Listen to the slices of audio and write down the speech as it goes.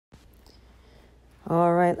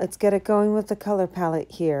All right, let's get it going with the color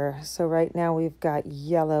palette here. So right now we've got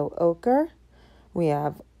yellow ochre, we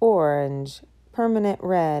have orange, permanent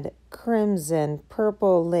red, crimson,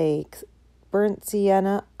 purple lake, burnt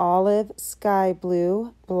sienna, olive, sky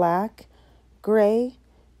blue, black, gray,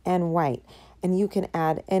 and white. And you can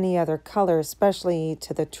add any other color, especially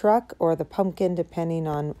to the truck or the pumpkin, depending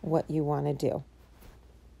on what you want to do.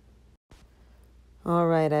 All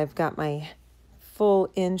right, I've got my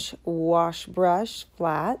full-inch wash brush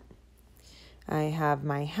flat. I have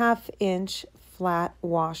my 1/2 inch flat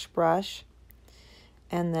wash brush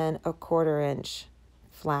and then a 1/4 inch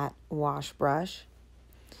flat wash brush.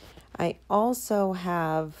 I also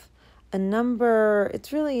have a number,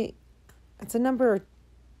 it's a number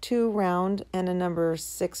 2 round and a number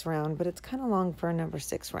 6 round, but it's kind of long for a number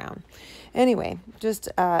 6 round. Anyway, just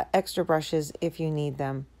extra brushes if you need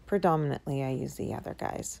them. Predominantly, I use the other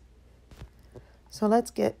guys. So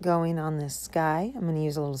let's get going on this sky. I'm going to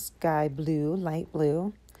use a little sky blue, light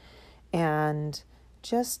blue, and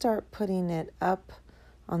just start putting it up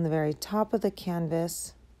on the very top of the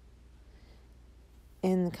canvas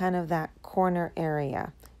in kind of that corner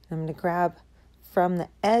area. I'm going to grab from the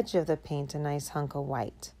edge of the paint a nice hunk of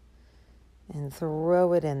white and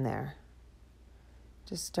throw it in there.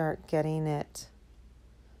 Just start getting it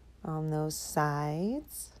on those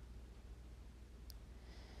sides.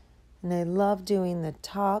 And I love doing the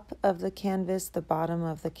top of the canvas, the bottom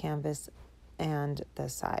of the canvas, and the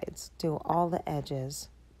sides. Do all the edges.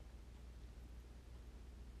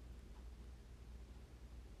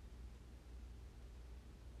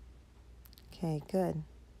 Okay, good.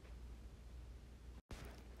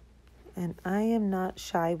 And I am not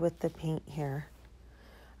shy with the paint here.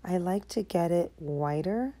 I like to get it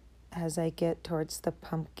whiter as I get towards the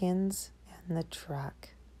pumpkins and the truck.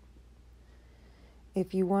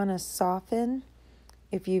 If you want to soften,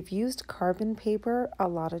 if you've used carbon paper, a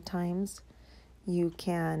lot of times you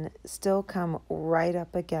can still come right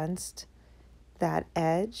up against that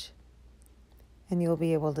edge and you'll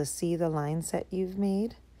be able to see the lines that you've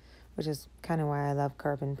made, which is kind of why I love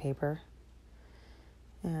carbon paper.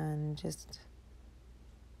 And just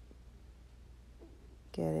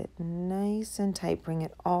get it nice and tight. Bring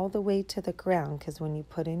it all the way to the ground, because when you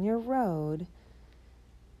put in your road,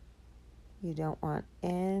 you don't want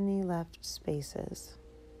any left spaces.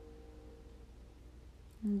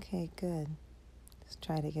 Okay, good. Let's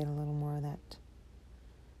try to get a little more of that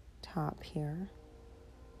top here.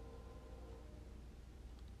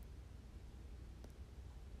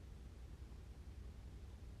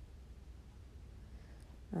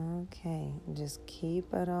 Okay, just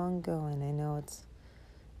keep it on going. I know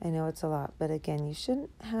it's a lot, but again, you shouldn't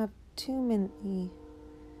have too many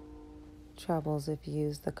troubles if you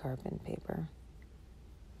use the carbon paper.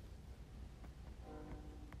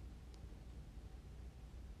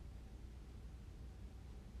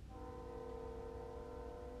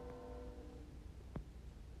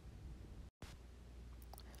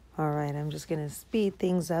 All right, I'm just going to speed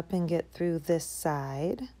things up and get through this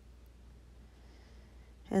side.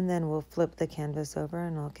 And then we'll flip the canvas over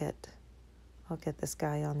and I'll get this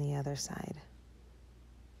guy on the other side.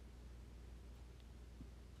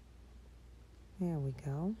 There we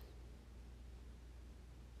go.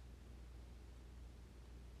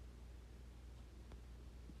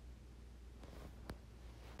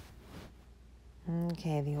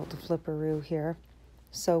 Okay, the old flipperoo here.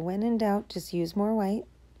 So when in doubt, just use more white,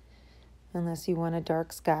 unless you want a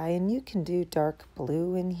dark sky, and you can do dark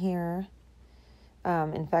blue in here.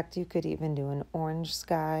 In fact, you could even do an orange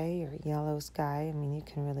sky or yellow sky. I mean, you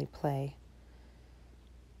can really play.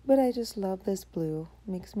 But I just love this blue.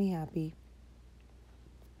 It makes me happy.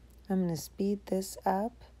 I'm going to speed this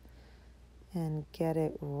up and get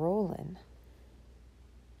it rolling.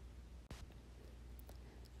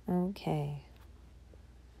 Okay.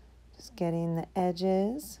 Just getting the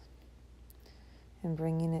edges and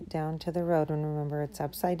bringing it down to the road. And remember, it's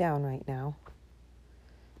upside down right now.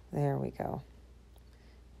 There we go.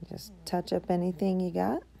 Just touch up anything you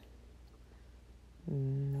got.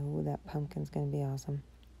 No, that pumpkin's going to be awesome.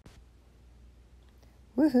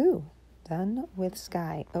 Woohoo! Done with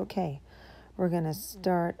sky. Okay, we're going to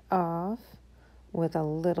start off with a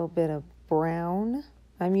little bit of brown.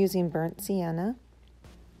 I'm using burnt sienna.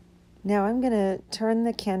 Now I'm going to turn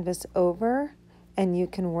the canvas over and you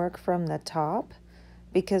can work from the top,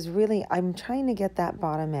 because really I'm trying to get that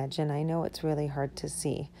bottom edge and I know it's really hard to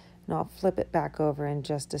see. And I'll flip it back over in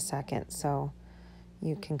just a second so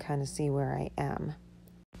you can kind of see where I am.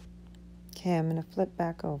 Okay, I'm going to flip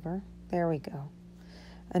back over. There we go.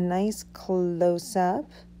 A nice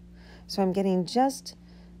close-up. So I'm getting just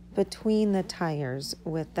between the tires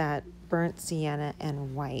with that burnt sienna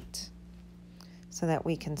and white so that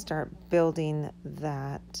we can start building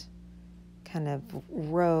that kind of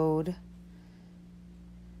road.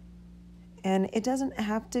 And it doesn't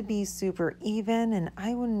have to be super even, and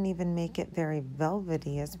I wouldn't even make it very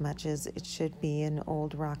velvety as much as it should be an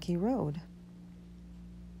old rocky road.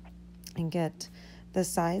 And get the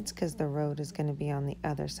sides, because the road is going to be on the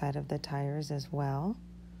other side of the tires as well.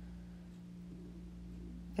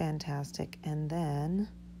 Fantastic. And then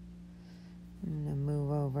I'm going to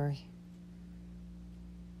move over.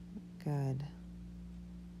 Good.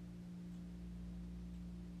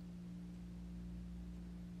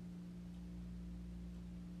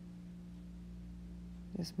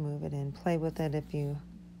 Just move it in. Play with it if you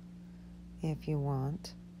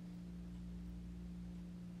want.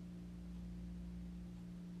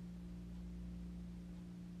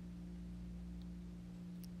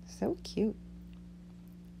 So cute.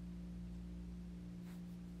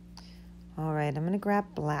 All right, I'm going to grab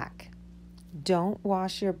black. Don't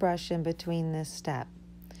wash your brush in between this step.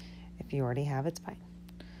 If you already have, it's fine.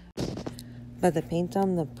 But the paint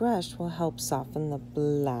on the brush will help soften the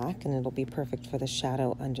black, and it'll be perfect for the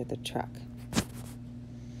shadow under the truck.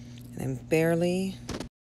 And I'm barely...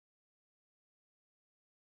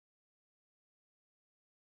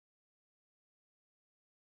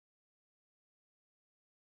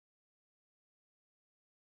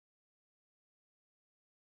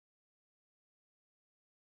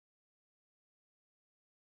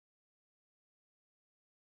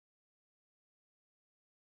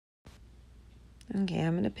 Okay,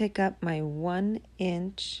 I'm going to pick up my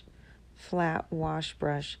 1-inch flat wash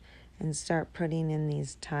brush and start putting in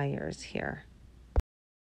these tires here.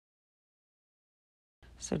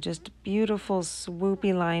 So just a beautiful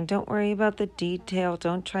swoopy line. Don't worry about the detail.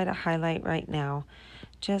 Don't try to highlight right now.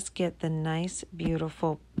 Just get the nice,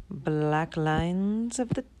 beautiful black lines of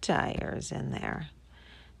the tires in there.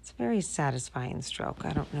 It's a very satisfying stroke.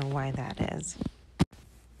 I don't know why that is.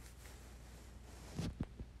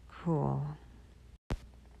 Cool.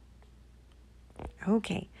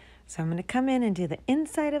 Okay, so I'm going to come in and do the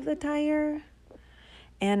inside of the tire.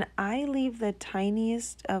 And I leave the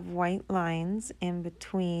tiniest of white lines in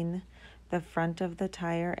between the front of the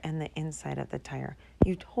tire and the inside of the tire.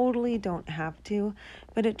 You totally don't have to,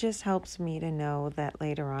 but it just helps me to know that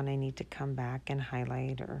later on I need to come back and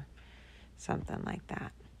highlight or something like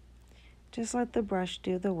that. Just let the brush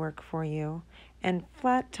do the work for you, and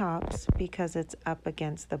flat tops because it's up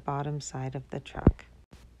against the bottom side of the truck.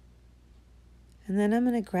 And then I'm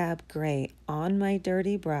going to grab gray on my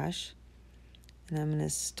dirty brush, and I'm going to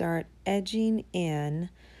start edging in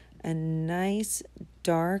a nice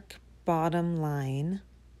dark bottom line.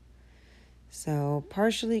 So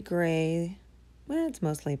partially gray, well, it's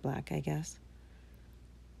mostly black, I guess.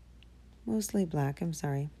 Mostly black, I'm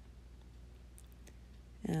sorry.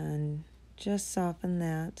 And just soften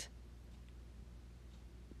that.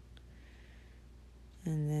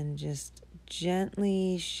 And then just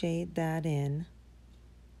gently shade that in.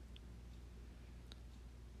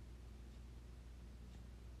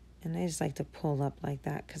 And I just like to pull up like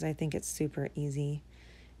that because I think it's super easy.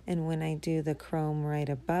 And when I do the chrome right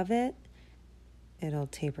above it, it'll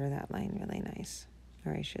taper that line really nice.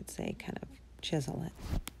 Or I should say kind of chisel it.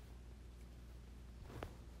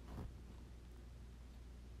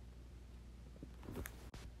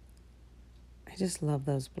 I just love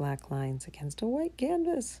those black lines against a white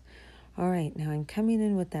canvas. All right, now I'm coming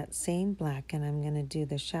in with that same black, and I'm going to do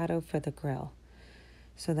the shadow for the grill.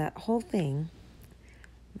 So that whole thing,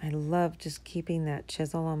 I love just keeping that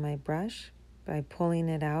chisel on my brush by pulling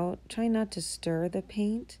it out. Try not to stir the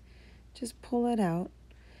paint. Just pull it out,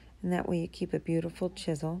 and that way you keep a beautiful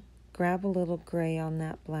chisel. Grab a little gray on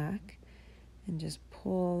that black and just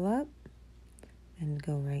pull up and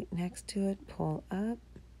go right next to it. Pull up.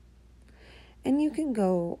 And you can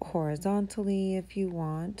go horizontally if you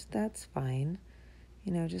want. That's fine.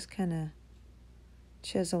 You know, just kind of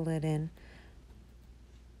chisel it in.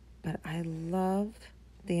 But I love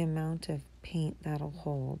the amount of paint that'll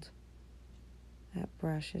hold. That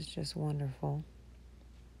brush is just wonderful.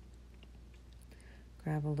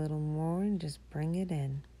 Grab a little more and just bring it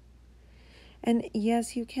in. And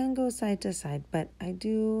yes, you can go side to side, but I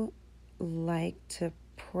do like to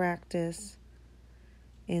practice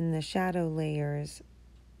in the shadow layers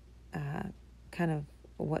kind of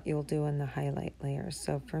what you'll do in the highlight layers.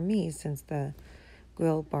 So for me, since the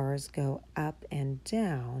grill bars go up and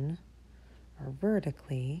down or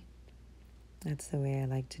vertically, that's the way I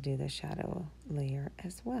like to do the shadow layer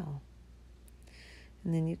as well.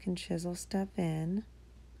 And then you can chisel stuff in.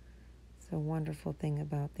 It's a wonderful thing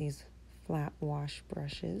about these flat wash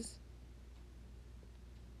brushes.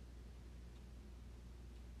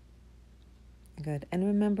 Good. And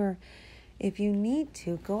remember, if you need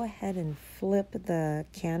to, go ahead and flip the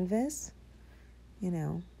canvas. You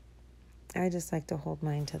know, I just like to hold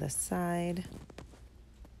mine to the side.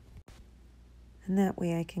 And that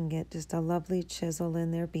way I can get just a lovely chisel in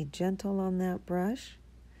there. Be gentle on that brush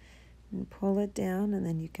and pull it down, and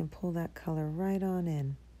then you can pull that color right on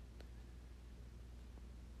in.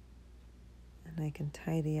 And I can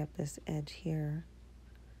tidy up this edge here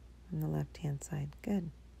on the left-hand side. Good.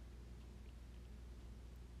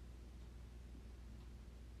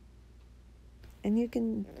 And you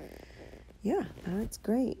can, yeah, that's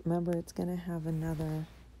great. Remember, it's going to have another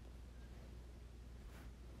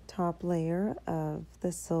top layer of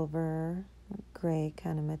the silver, gray,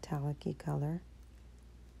 kind of metallic-y color.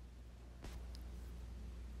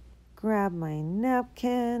 Grab my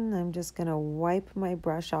napkin. I'm just going to wipe my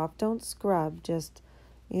brush off. Don't scrub, just,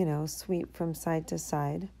 sweep from side to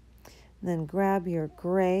side. And then grab your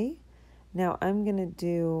gray. Now I'm going to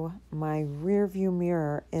do my rear view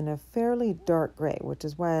mirror in a fairly dark gray, which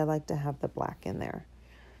is why I like to have the black in there,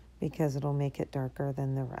 because it'll make it darker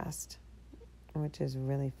than the rest, which is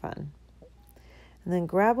really fun. And then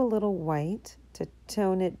grab a little white to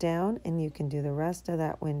tone it down, and you can do the rest of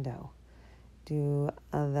that window. Do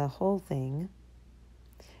the whole thing.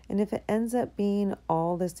 And if it ends up being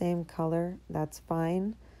all the same color, that's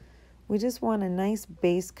fine. We just want a nice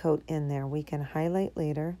base coat in there. We can highlight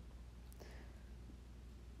later.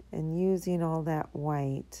 And using all that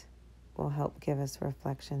white will help give us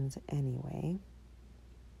reflections anyway.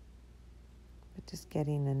 But just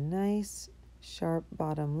getting a nice sharp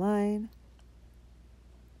bottom line.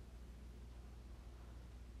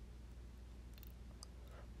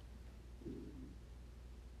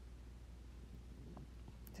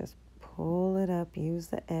 Just pull it up. Use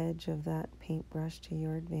the edge of that paintbrush to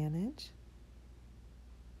your advantage.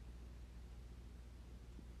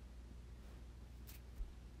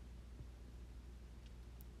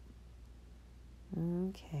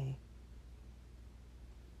 Okay.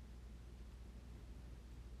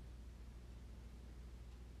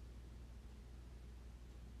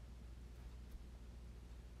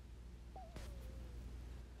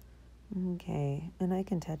 Okay, and I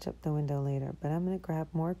can touch up the window later, but I'm going to grab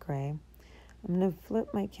more gray. I'm going to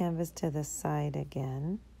flip my canvas to the side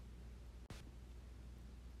again.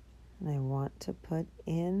 And I want to put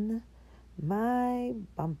in my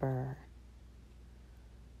bumper.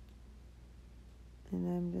 And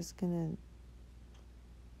I'm just going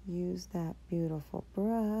to use that beautiful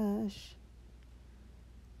brush.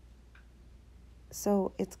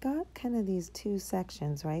 So it's got kind of these two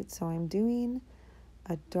sections, right? So I'm doing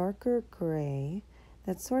a darker gray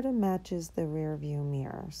that sort of matches the rear view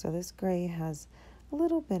mirror. So this gray has a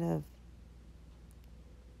little bit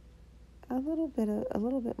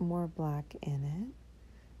more black in it.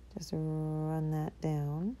 Just run that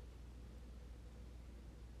down.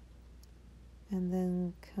 And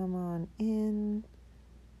then come on in.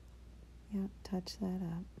 Yep, touch that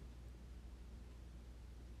up.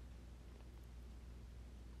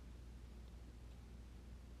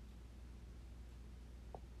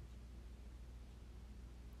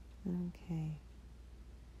 Okay.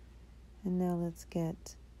 And now let's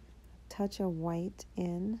get a touch of white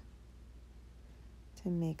in to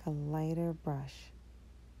make a lighter brush,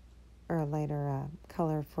 or a lighter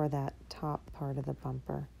color for that top part of the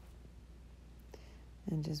bumper.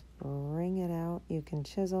 And just bring it out. You can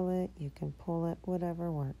chisel it, you can pull it,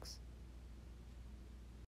 whatever works.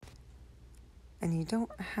 And you don't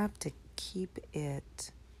have to keep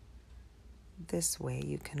it this way.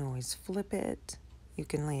 You can always flip it. You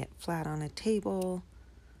can lay it flat on a table,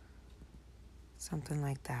 something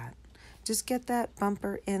like that. Just get that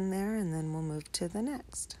bumper in there, and then we'll move to the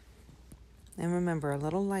next. And remember, a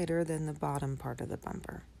little lighter than the bottom part of the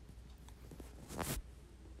bumper.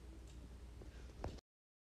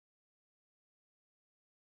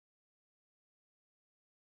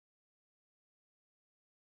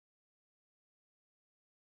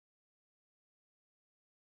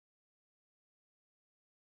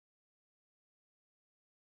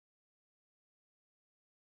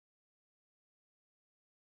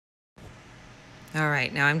 All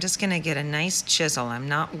right, now I'm just going to get a nice chisel. I'm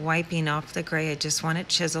not wiping off the gray. I just want it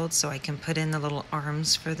chiseled so I can put in the little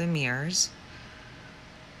arms for the mirrors.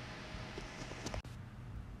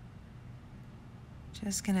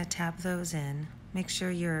 Just going to tap those in. Make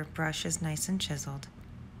sure your brush is nice and chiseled.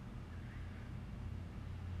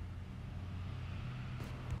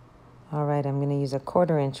 All right, I'm going to use a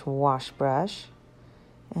 1/4 inch wash brush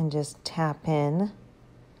and just tap in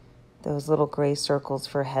those little gray circles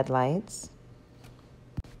for headlights.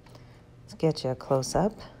 Let's get you a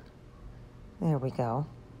close-up. There we go.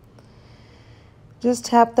 Just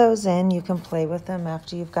tap those in. You can play with them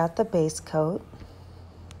after you've got the base coat.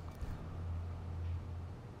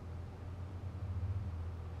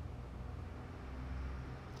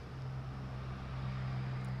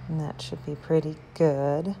 And that should be pretty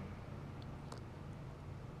good.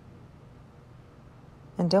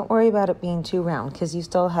 And don't worry about it being too round because you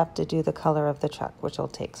still have to do the color of the truck, which will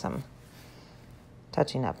take some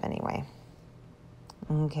touching up anyway.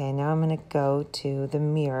 Okay, now I'm going to go to the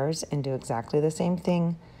mirrors and do exactly the same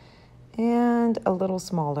thing and a little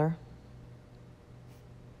smaller.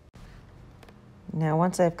 Now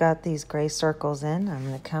once I've got these gray circles in, I'm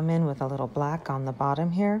going to come in with a little black on the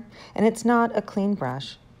bottom here. And it's not a clean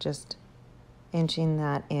brush, just inching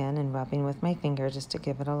that in and rubbing with my finger just to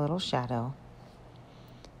give it a little shadow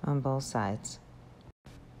on both sides.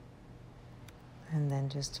 And then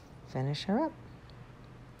just finish her up.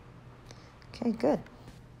 Okay, good.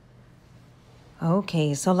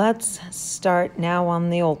 Okay, so let's start now on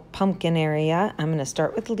the old pumpkin area. I'm going to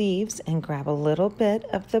start with leaves and grab a little bit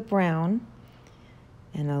of the brown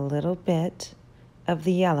and a little bit of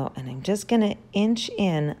the yellow. And I'm just going to inch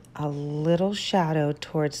in a little shadow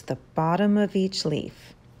towards the bottom of each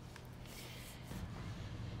leaf.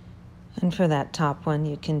 And for that top one,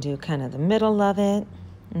 you can do kind of the middle of it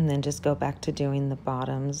and then just go back to doing the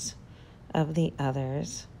bottoms of the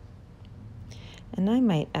others. And I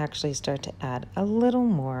might actually start to add a little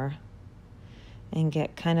more and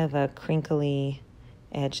get kind of a crinkly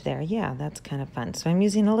edge there. Yeah, that's kind of fun. So I'm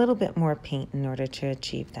using a little bit more paint in order to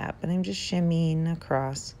achieve that, but I'm just shimmying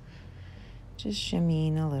across, just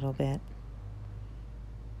shimmying a little bit.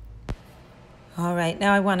 All right,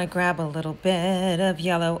 now I want to grab a little bit of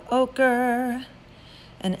yellow ochre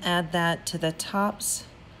and add that to the tops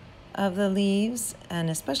of the leaves, and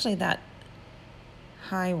especially that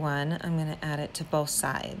high one, I'm going to add it to both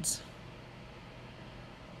sides.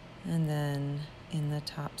 And then in the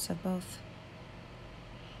tops of both.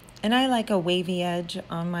 And I like a wavy edge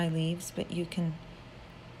on my leaves, but you can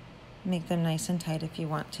make them nice and tight if you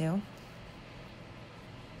want to.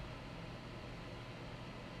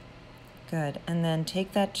 Good. And then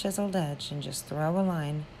take that chiseled edge and just throw a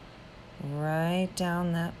line right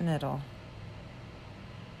down that middle.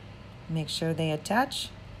 Make sure they attach.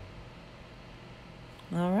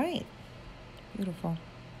 All right, beautiful.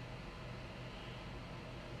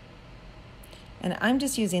 And I'm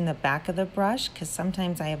just using the back of the brush because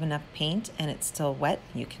sometimes I have enough paint and it's still wet.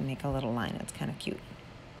 You can make a little line, it's kind of cute.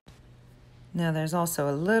 Now there's also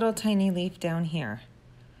a little tiny leaf down here.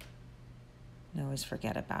 I always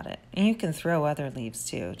forget about it. And you can throw other leaves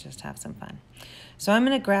too, just have some fun. So I'm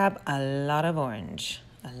gonna grab a lot of orange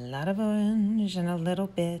and a little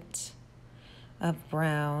bit of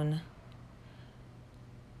brown.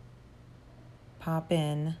 Pop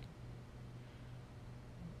in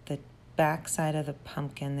the back side of the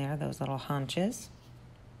pumpkin there, those little haunches.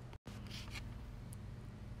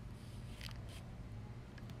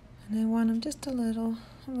 And I want them just a little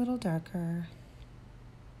darker.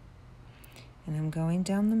 And I'm going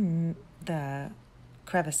down the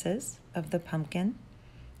crevices of the pumpkin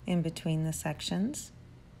in between the sections.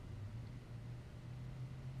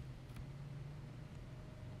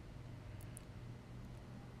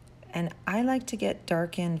 And I like to get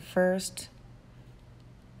dark in first.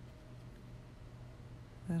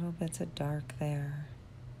 Little bits of dark there.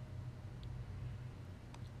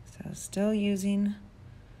 So still using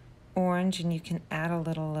orange, and you can add a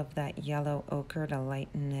little of that yellow ochre to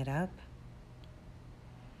lighten it up.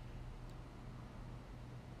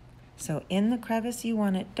 So in the crevice you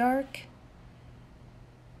want it dark,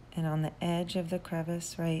 and on the edge of the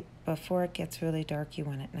crevice, right before it gets really dark, you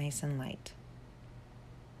want it nice and light.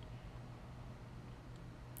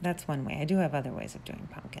 That's one way. I do have other ways of doing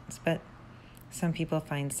pumpkins, but some people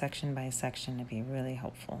find section by section to be really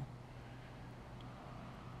helpful.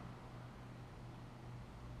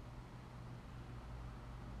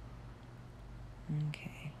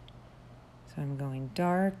 Okay, so I'm going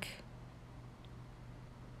dark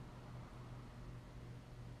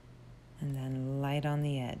and then light on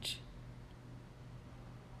the edge.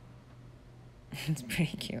 It's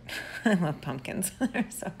pretty cute. I love pumpkins. They're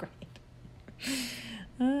so great.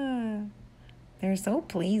 They're so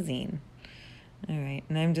pleasing. All right,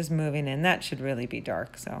 and I'm just moving in. That should really be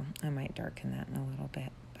dark, so I might darken that in a little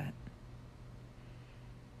bit, but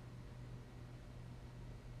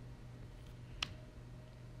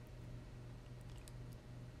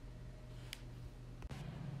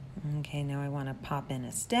okay, now I want to pop in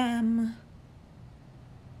a stem.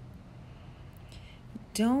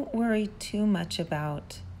 don't worry too much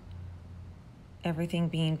about everything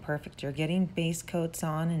being perfect. You're getting base coats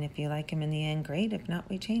on, and if you like them in the end, great. If not,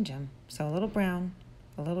 we change them. So a little brown,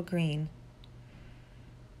 a little green,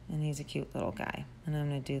 and he's a cute little guy. And I'm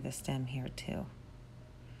going to do the stem here too.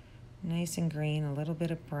 Nice and green, a little bit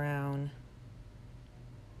of brown.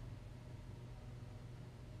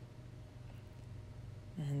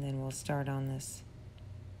 And then we'll start on this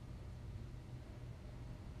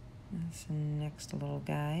next little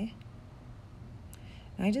guy.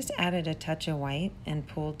 I just added a touch of white and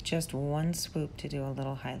pulled just one swoop to do a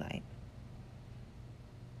little highlight.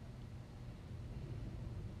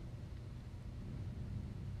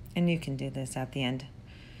 And you can do this at the end,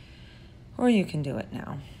 or you can do it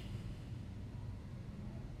now.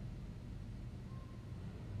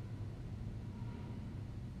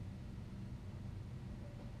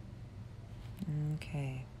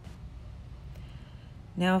 Okay.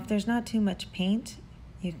 Now, if there's not too much paint,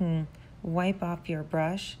 you can wipe off your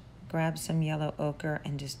brush, grab some yellow ochre,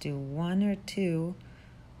 and just do 1 or 2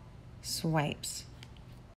 swipes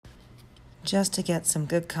just to get some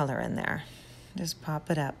good color in there. Just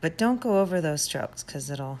pop it up, but don't go over those strokes because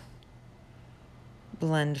it'll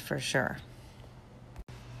blend for sure.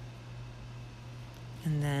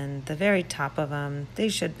 And then the very top of them, they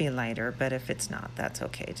should be lighter, but if it's not, that's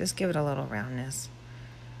okay. Just give it a little roundness.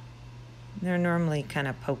 They're normally kind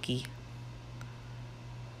of pokey.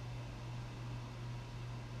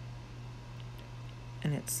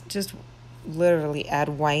 And it's just literally add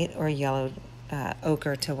white or yellow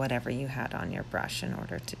ochre to whatever you had on your brush in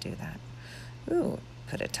order to do that. Ooh,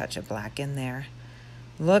 put a touch of black in there.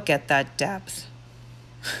 Look at that depth.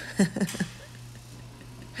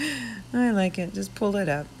 I like it. Just pull it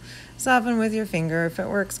up. Soften with your finger. If it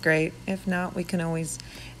works, great. If not, we can always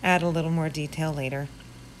add a little more detail later.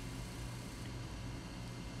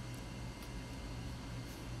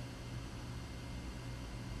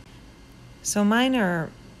 So mine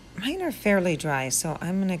are fairly dry, so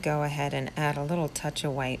I'm going to go ahead and add a little touch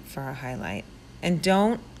of white for a highlight. And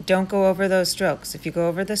don't go over those strokes. If you go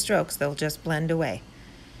over the strokes, they'll just blend away.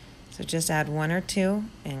 So just add 1 or 2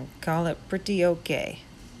 and call it pretty okay.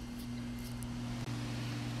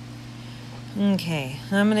 Okay,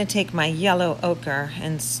 I'm going to take my yellow ochre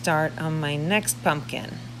and start on my next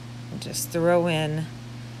pumpkin. Just throw in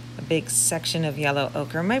a big section of yellow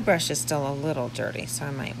ochre. My brush is still a little dirty, so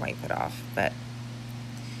I might wipe it off, but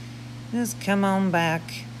just come on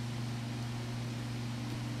back.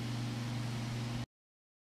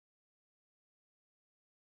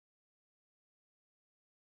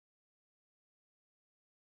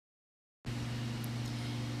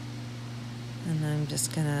 And I'm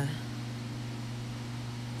just gonna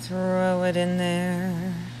throw it in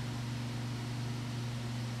there.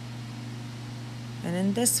 And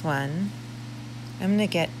in this one, I'm gonna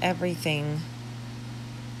get everything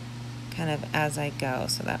kind of as I go.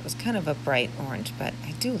 So that was kind of a bright orange, but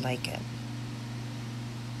I do like it.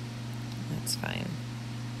 That's fine.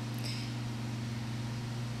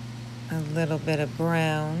 A little bit of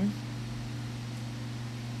brown,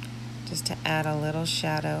 just to add a little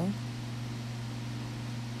shadow.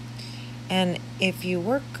 And if you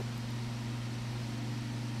work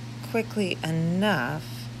quickly enough,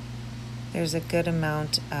 there's a good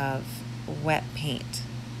amount of wet paint.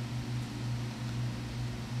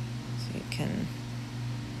 So you can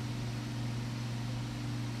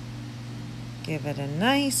give it a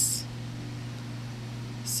nice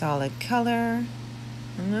solid color.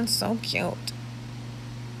 And that's so cute.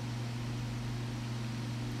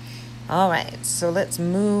 All right, so let's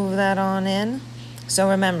move that on in. So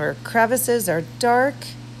remember, crevices are dark.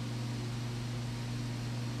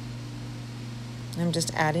 I'm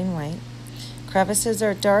just adding white. Crevices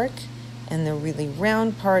are dark, and the really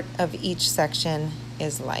round part of each section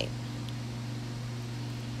is light.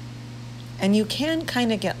 And you can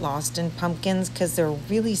kind of get lost in pumpkins because they're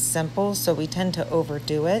really simple, so we tend to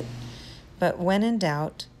overdo it. But when in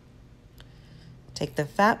doubt, take the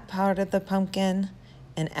fat part of the pumpkin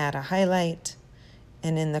and add a highlight.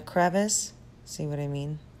 And in the crevice, see what I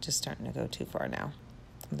mean? Just starting to go too far now.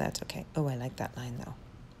 That's okay. Oh, I like that line though.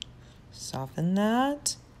 Soften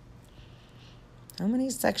that. How many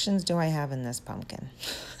sections do I have in this pumpkin?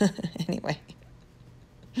 Anyway.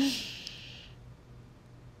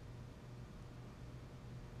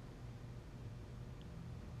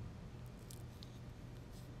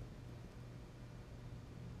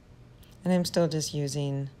 And I'm still just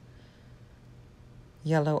using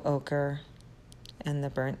yellow ochre and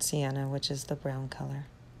the burnt sienna, which is the brown color.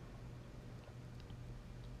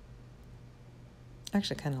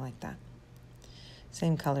 Actually kind of like that.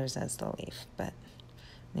 Same colors as the leaf, but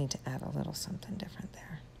Need to add a little something different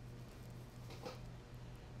there.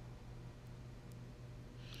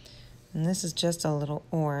 And this is just a little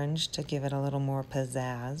orange to give it a little more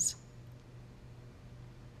pizzazz.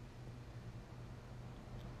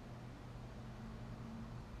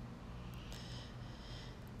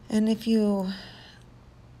 And if you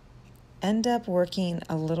end up working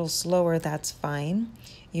a little slower, that's fine.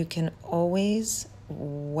 You can always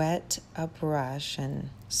wet a brush and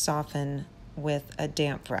soften with a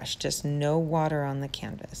damp brush, just no water on the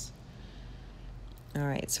canvas. All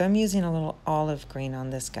right, so I'm using a little olive green on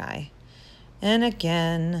this guy. And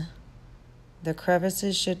again, the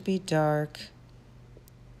crevices should be dark.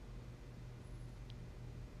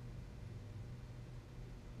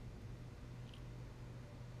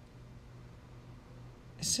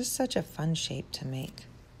 It's just such a fun shape to make.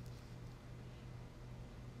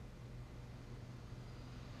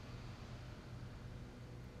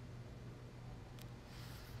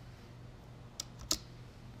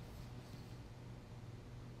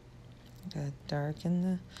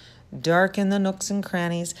 Darken the nooks and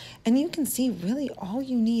crannies. And you can see really all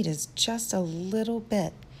you need is just a little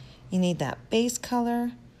bit. You need that base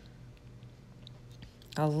color,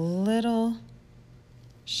 a little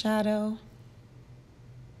shadow,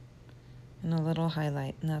 and a little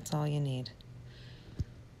highlight, and that's all you need.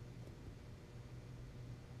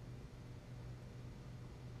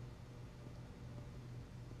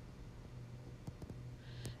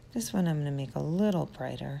 This one I'm going to make a little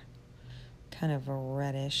brighter, kind of a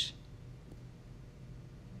reddish.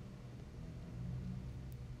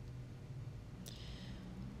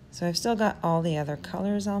 So I've still got all the other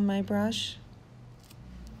colors on my brush.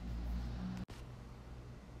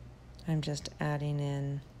 I'm just adding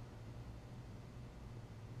in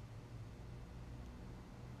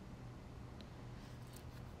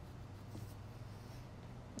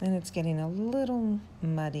and it's getting a little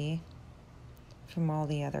muddy from all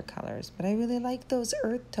the other colors, but I really like those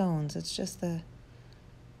earth tones. It's just a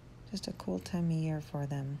cool time of year for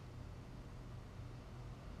them.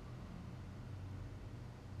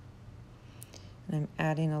 And I'm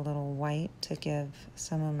adding a little white to give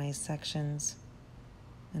some of my sections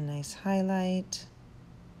a nice highlight.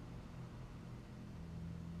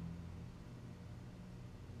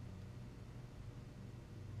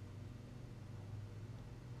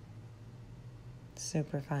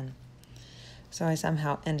 Super fun. So I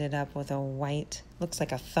somehow ended up with a white, looks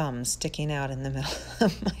like a thumb sticking out in the middle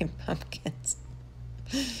of my pumpkins.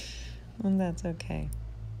 And that's okay.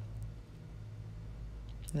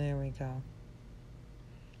 There we go.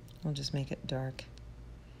 We'll just make it dark.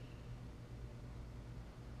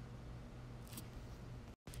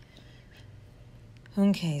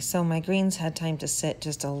 Okay, so my greens had time to sit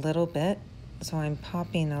just a little bit, so I'm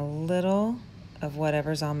popping a little of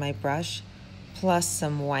whatever's on my brush plus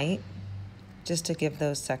some white just to give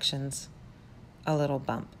those sections a little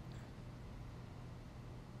bump.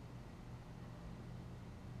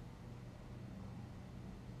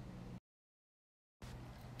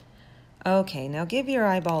 Okay, now give your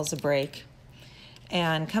eyeballs a break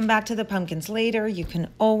and come back to the pumpkins later. You can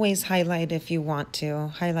always highlight if you want to.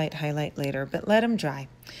 Highlight later, but let them dry.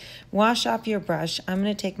 Wash off your brush. I'm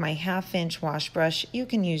going to take my 1/2 inch wash brush. You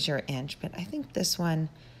can use your inch, but I think this one,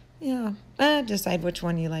 decide which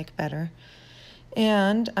one you like better.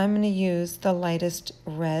 And I'm going to use the lightest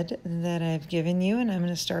red that I've given you, and I'm going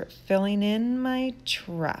to start filling in my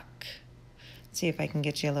truck. See if I can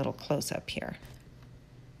get you a little close up here.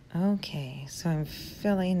 Okay, so I'm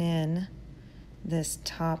filling in this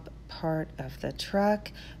top part of the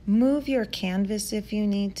truck. Move your canvas if you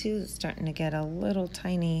need to. It's starting to get a little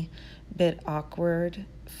tiny bit awkward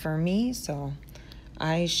for me, so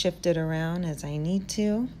I shift it around as I need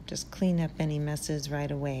to. Just clean up any messes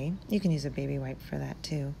right away. You can use a baby wipe for that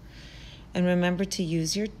too. And remember to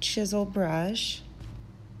use your chisel brush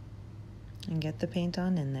and get the paint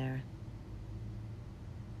on in there.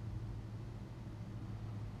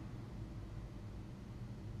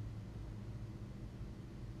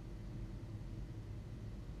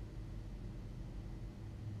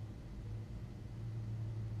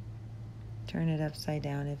 Turn it upside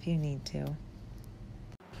down if you need to.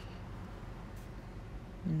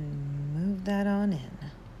 And move that on in.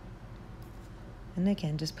 And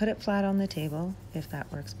again, just put it flat on the table if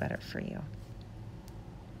that works better for you.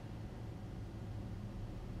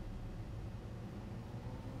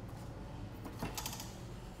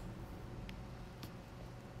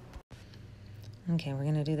 Okay, we're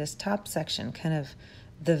going to do this top section, kind of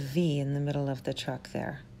the V in the middle of the truck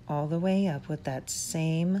there, all the way up with that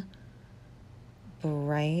same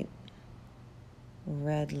bright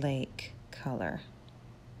red lake color.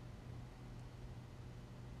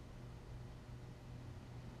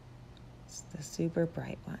 the super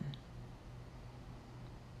bright one.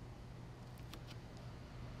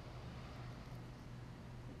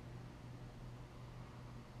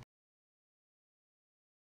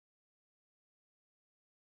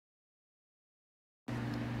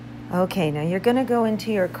 Okay, now you're going to go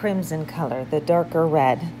into your crimson color, the darker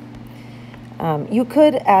red. You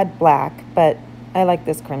could add black, but I like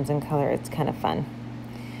this crimson color. It's kind of fun.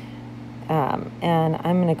 And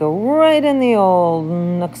I'm going to go right in the old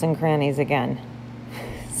nooks and crannies again.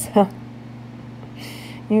 So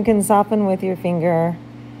you can soften with your finger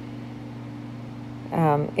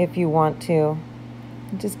if you want to.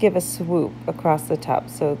 Just give a swoop across the top.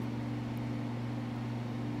 So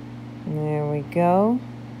there we go.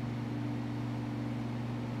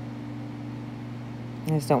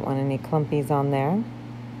 I just don't want any clumpies on there.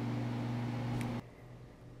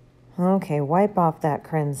 Okay, wipe off that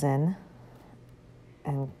crimson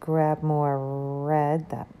and grab more red,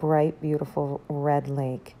 that bright, beautiful red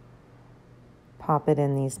lake. Pop it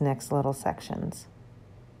in these next little sections.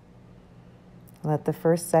 Let the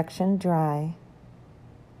first section dry.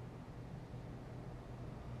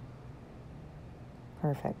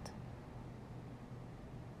 Perfect.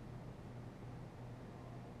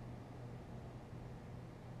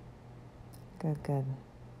 Good, good.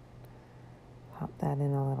 Pop that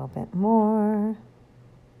in a little bit more.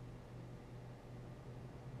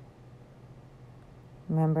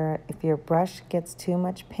 Remember, if your brush gets too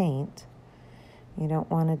much paint, you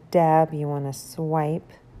don't want to dab, you want to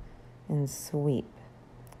swipe and sweep.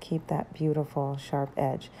 Keep that beautiful sharp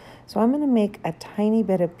edge. So I'm going to make a tiny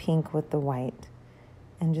bit of pink with the white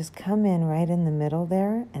and just come in right in the middle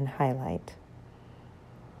there and highlight.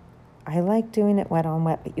 I like doing it wet on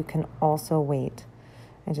wet, but you can also wait.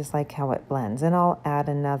 I just like how it blends. And I'll add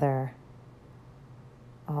another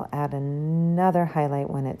highlight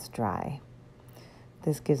when it's dry.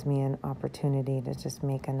 This gives me an opportunity to just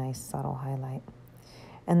make a nice subtle highlight.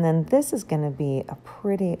 And then this is going to be a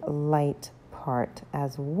pretty light part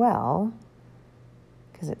as well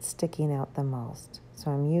because it's sticking out the most. So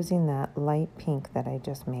I'm using that light pink that I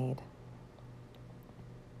just made.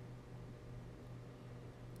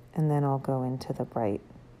 And then I'll go into the bright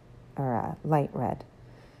or light red.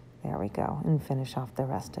 There we go, and finish off the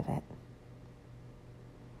rest of it.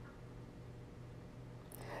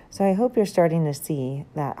 So I hope you're starting to see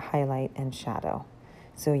that highlight and shadow.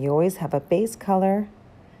 So you always have a base color,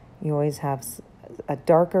 you always have a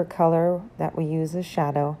darker color that we use as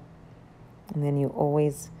shadow, and then you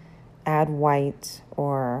always add white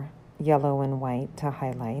or yellow and white to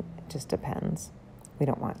highlight. It just depends. We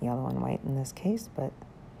don't want yellow and white in this case, but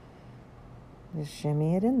just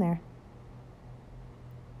shimmy it in there.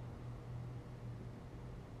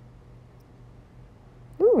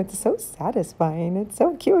 Ooh, it's so satisfying. It's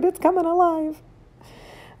so cute. It's coming alive.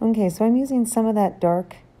 Okay, so I'm using some of that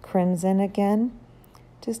dark crimson again,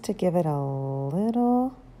 just to give it a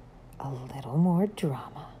little more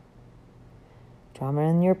drama. Drama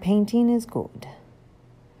in your painting is good.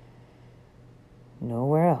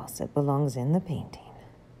 Nowhere else. It belongs in the painting.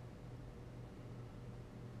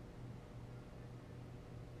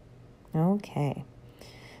 Okay.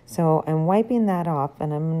 So I'm wiping that off,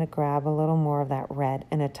 and I'm going to grab a little more of that red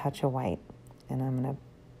and a touch of white. And I'm going to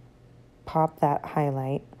pop that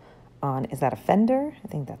highlight on. Is that a fender? I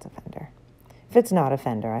think that's a fender. If it's not a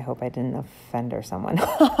fender, I hope I didn't offend someone.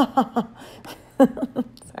 Sorry.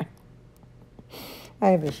 I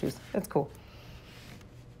have issues. That's cool.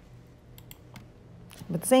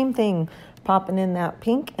 But same thing, popping in that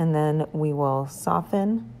pink, and then we will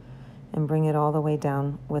soften and bring it all the way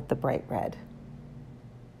down with the bright red.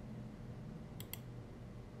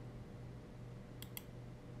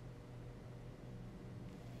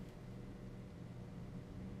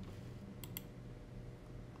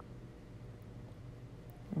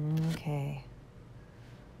 Okay,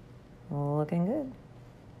 looking good.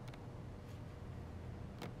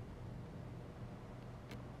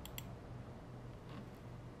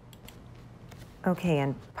 Okay,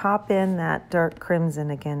 and pop in that dark crimson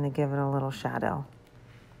again to give it a little shadow.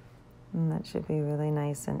 And that should be really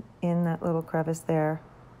nice. And in that little crevice there.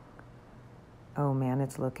 Oh man,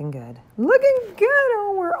 it's looking good. Looking good!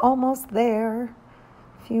 Oh, we're almost there.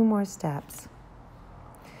 A few more steps.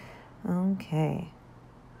 Okay.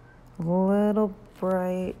 Little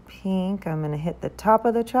bright pink. I'm going to hit the top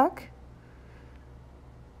of the truck.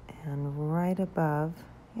 And right above,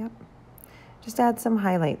 yep. Just add some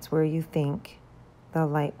highlights where you think the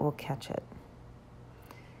light will catch it.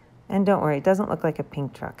 And don't worry, it doesn't look like a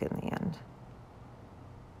pink truck in the end.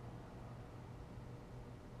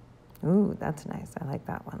 Ooh, that's nice. I like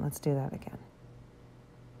that one. Let's do that again.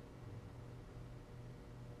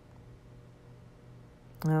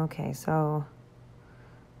 Okay, so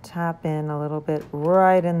tap in a little bit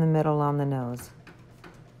right in the middle on the nose.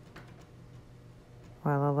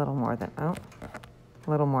 Well, a little more than, a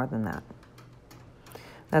little more than that.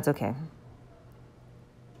 That's okay.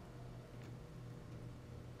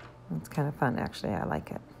 It's kind of fun, actually. I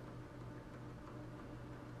like it.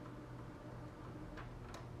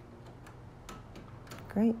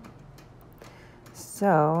 Great. So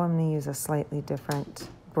I'm going to use a slightly different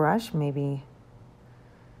brush, maybe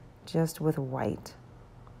just with white.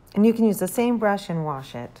 And you can use the same brush and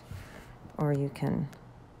wash it, or you can,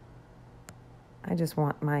 I just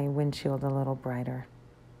want my windshield a little brighter.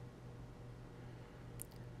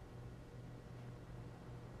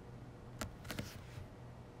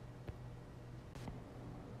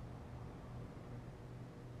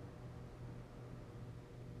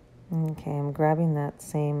 Okay, I'm grabbing that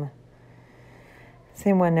same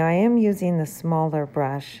one. Now I am using the smaller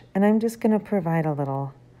brush, and I'm just going to provide a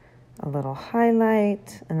little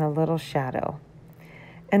highlight and a little shadow.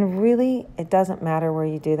 And really, it doesn't matter where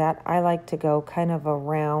you do that. I like to go kind of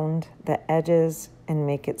around the edges and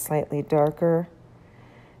make it slightly darker.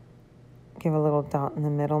 Give a little dot in the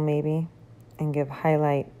middle maybe, and give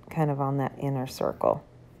highlight kind of on that inner circle.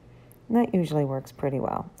 And that usually works pretty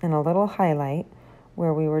well. And a little highlight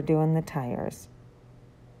where we were doing the tires.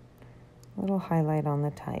 A little highlight on the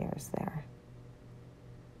tires there.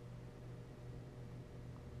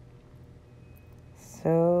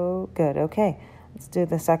 So good. Okay, let's do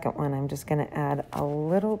the second one. I'm just going to add a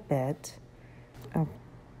little bit of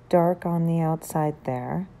dark on the outside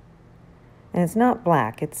there. And it's not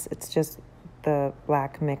black. It's just the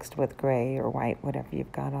black mixed with gray or white, whatever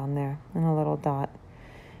you've got on there. And a little dot.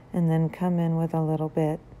 And then come in with a little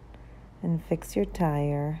bit and fix your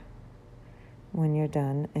tire when you're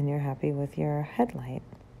done and you're happy with your headlight.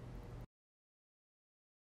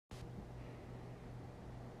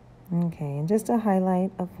 Okay, and just a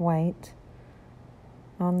highlight of white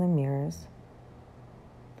on the mirrors.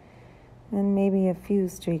 And maybe a few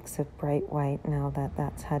streaks of bright white now that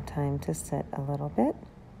that's had time to sit a little bit.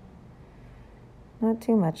 Not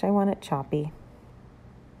too much, I want it choppy.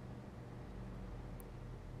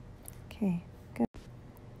 Okay, good.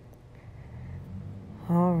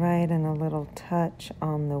 All right, and a little touch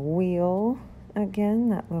on the wheel. Again,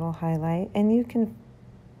 that little highlight. And you can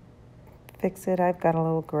fix it. I've got a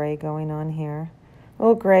little gray going on here. A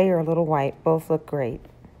little gray or a little white, both look great.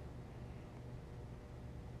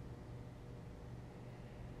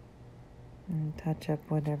 And touch up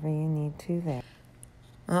whatever you need to there.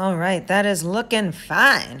 All right, that is looking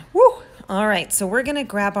fine. Woo! All right, so we're gonna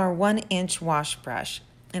grab our 1-inch wash brush,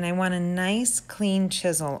 and I want a nice clean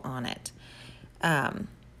chisel on it.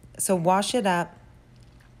 So wash it up,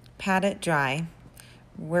 pat it dry.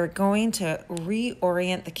 We're going to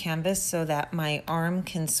reorient the canvas so that my arm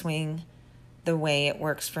can swing the way it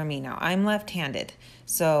works for me. Now, I'm left-handed,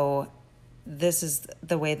 so this is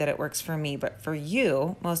the way that it works for me, but for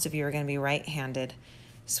you, most of you are going to be right-handed.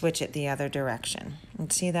 Switch it the other direction.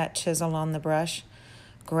 And see that chisel on the brush?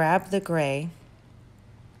 Grab the gray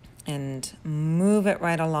and move it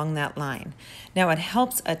right along that line. Now, it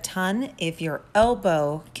helps a ton if your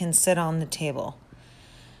elbow can sit on the table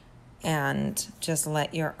and just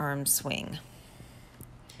let your arm swing.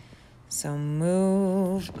 So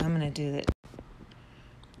move, I'm going to do that.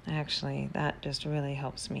 Actually, that just really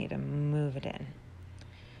helps me to move it in.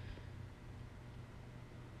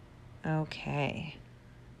 Okay.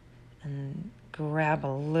 And grab a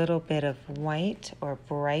little bit of white or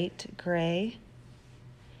bright gray.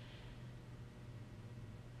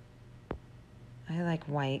 I like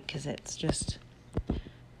white because it's just,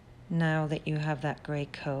 now that you have that gray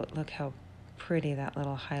coat, look how pretty that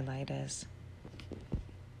little highlight is.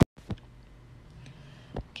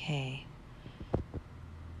 Okay.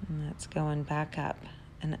 And that's going back up.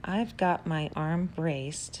 And I've got my arm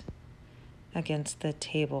braced against the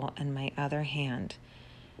table in my other hand.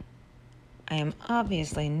 I am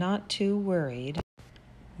obviously not too worried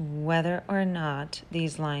whether or not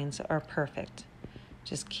these lines are perfect.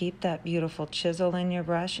 Just keep that beautiful chisel in your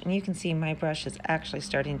brush, and you can see my brush is actually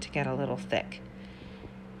starting to get a little thick.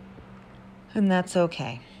 And that's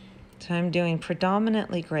okay. So I'm doing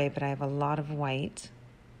predominantly gray, but I have a lot of white.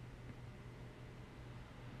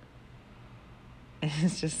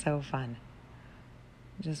 It's just so fun.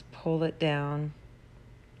 Just pull it down.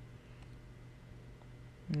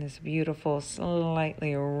 And this beautiful,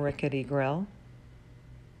 slightly rickety grill.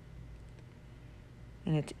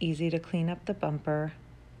 And it's easy to clean up the bumper.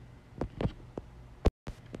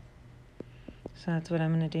 So that's what I'm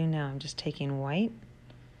going to do now. I'm just taking white,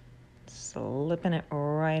 slipping it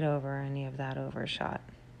right over any of that overshot.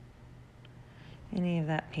 any of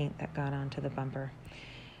that paint that got onto the bumper.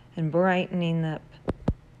 And brightening up.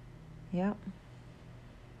 Yep.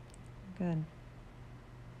 Good.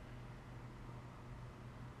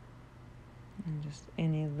 And just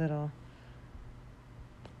any little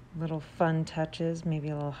fun touches, maybe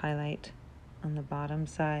a little highlight on the bottom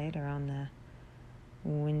side or on the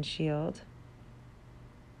windshield.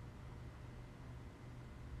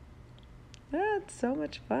 That's so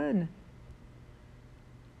much fun.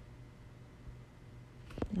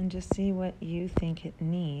 And just see what you think it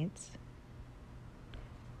needs.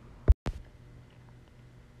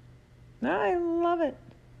 I love it.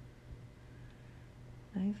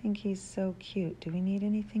 I think he's so cute. Do we need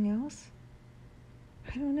anything else?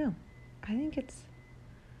 I don't know. I think it's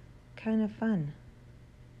kind of fun.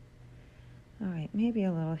 All right, maybe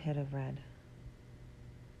a little hit of red.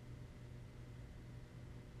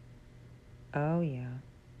 Oh, yeah.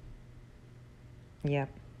 Yep.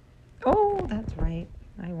 Oh, that's right.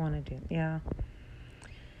 I want to do, yeah.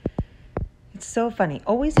 It's so funny.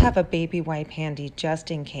 Always have a baby wipe handy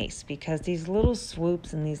just in case, because these little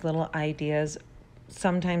swoops and these little ideas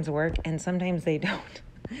sometimes work and sometimes they don't.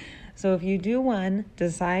 So if you do one,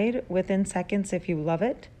 decide within seconds if you love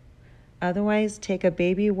it. Otherwise, take a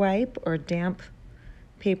baby wipe or damp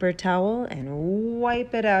paper towel and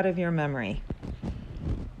wipe it out of your memory.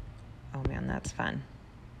 Oh man, that's fun.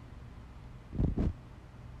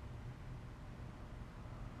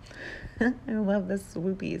 I love the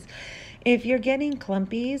swoopies. If you're getting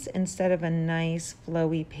clumpies instead of a nice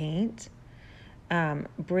flowy paint,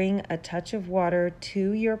 bring a touch of water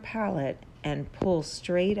to your palette and pull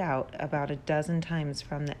straight out about a dozen times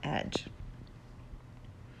from the edge.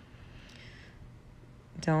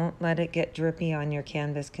 Don't let it get drippy on your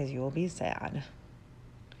canvas because you'll be sad.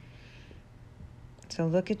 So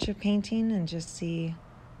look at your painting and just see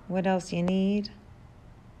what else you need.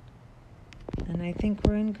 And I think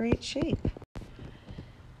we're in great shape.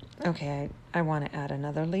 Okay, I want to add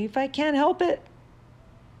another leaf. I can't help it.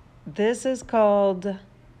 This is called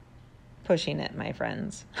pushing it, my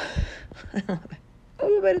friends. I love it.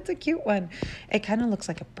 Oh, but it's a cute one. It kind of looks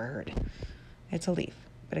like a bird. It's a leaf,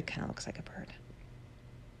 but it kind of looks like a bird.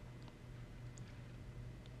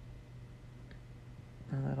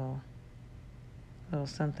 A little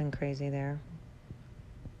something crazy there.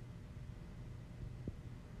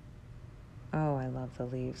 Oh, I love the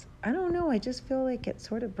leaves. I don't know, I just feel like it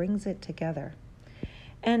sort of brings it together.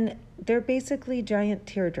 And they're basically giant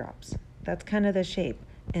teardrops. That's kind of the shape.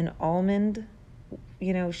 An almond,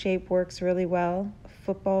 shape works really well.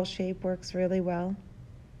 Football shape works really well.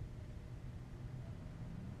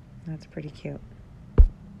 That's pretty cute.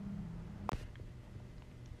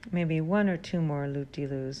 Maybe one or two more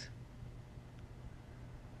loop-de-loos.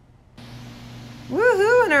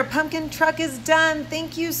 Woohoo! And our pumpkin truck is done.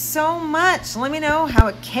 Thank you so much. Let me know how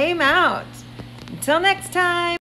it came out. Until next time.